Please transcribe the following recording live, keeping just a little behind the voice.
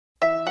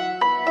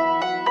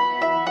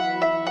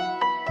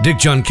Dick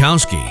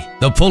Jonckowski,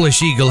 the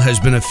Polish Eagle, has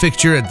been a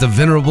fixture at the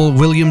venerable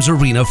Williams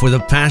Arena for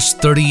the past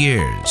 30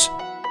 years.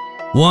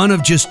 One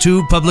of just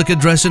 2 public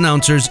address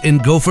announcers in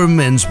Gopher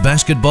men's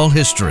basketball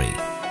history.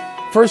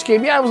 First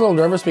game, yeah, I was a little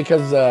nervous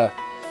because I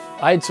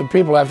had some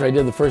people after I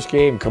did the first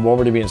game come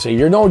over to me and say,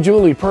 "You're no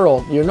Julie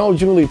Pearl, you're no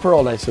Julie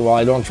Pearl." And I said, "Well,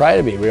 I don't try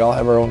to be. We all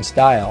have our own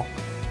style."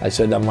 I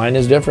said, "Mine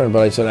is different,"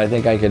 but I said, "I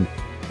think I could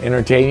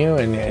entertain you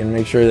and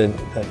make sure that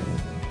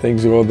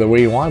things go the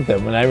way you want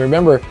them." And I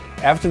remember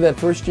after that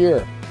first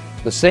year,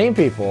 the same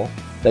people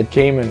that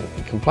came and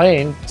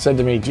complained said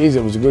to me, "Geez,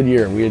 it was a good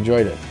year. We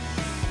enjoyed it."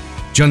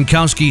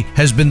 Jonckowski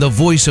has been the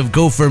voice of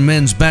Gopher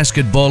men's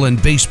basketball and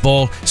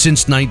baseball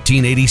since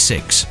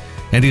 1986,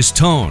 and his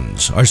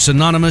tones are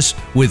synonymous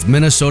with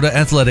Minnesota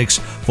athletics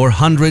for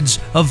hundreds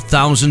of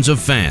thousands of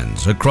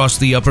fans across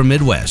the upper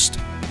Midwest.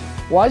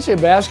 Well, I say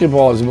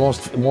basketball is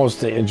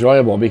most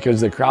enjoyable because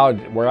the crowd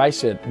where I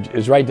sit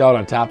is right down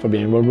on top of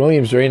me. And when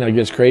Williams Arena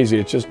gets crazy,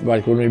 it's just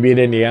like when we beat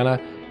Indiana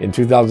in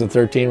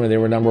 2013 when they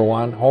were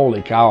 #1.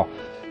 Holy cow.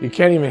 You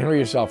can't even hear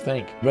yourself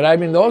think. But I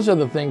mean, those are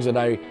the things that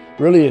I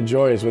really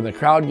enjoy is when the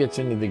crowd gets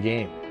into the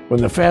game, when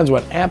the fans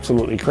went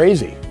absolutely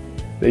crazy.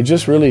 They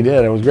just really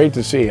did. It was great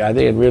to see. I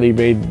think it really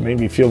made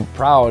me feel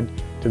proud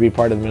to be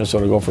part of the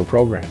Minnesota Gopher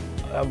program.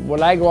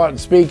 When I go out and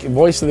speak,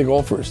 voice of the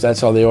Gophers,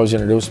 that's how they always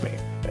introduce me.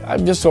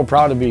 I'm just so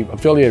proud to be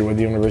affiliated with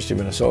the University of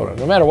Minnesota,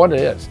 no matter what it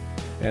is.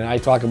 And I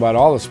talk about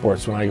all the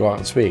sports when I go out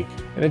and speak.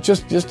 And it's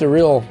just a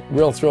real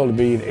thrill to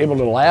be able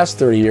to last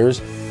 30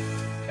 years.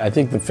 I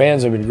think the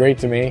fans have been great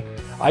to me.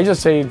 I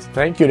just say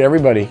thank you to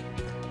everybody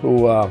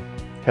who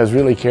has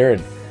really cared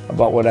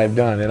about what I've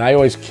done. And I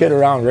always kid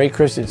around. Ray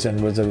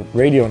Christensen was a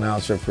radio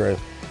announcer for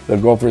the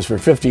Gophers for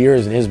 50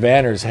 years, and his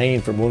banner is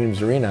hanging from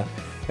Williams Arena.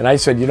 And I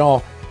said, you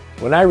know,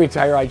 when I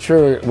retire, I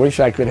sure wish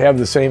I could have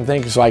the same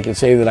thing so I could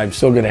say that I'm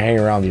still going to hang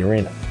around the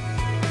arena.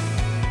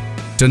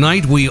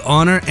 Tonight, we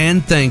honor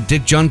and thank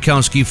Dick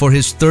Jonckowski for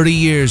his 30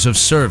 years of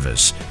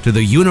service to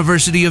the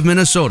University of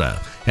Minnesota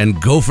and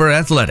Gopher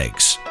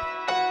athletics.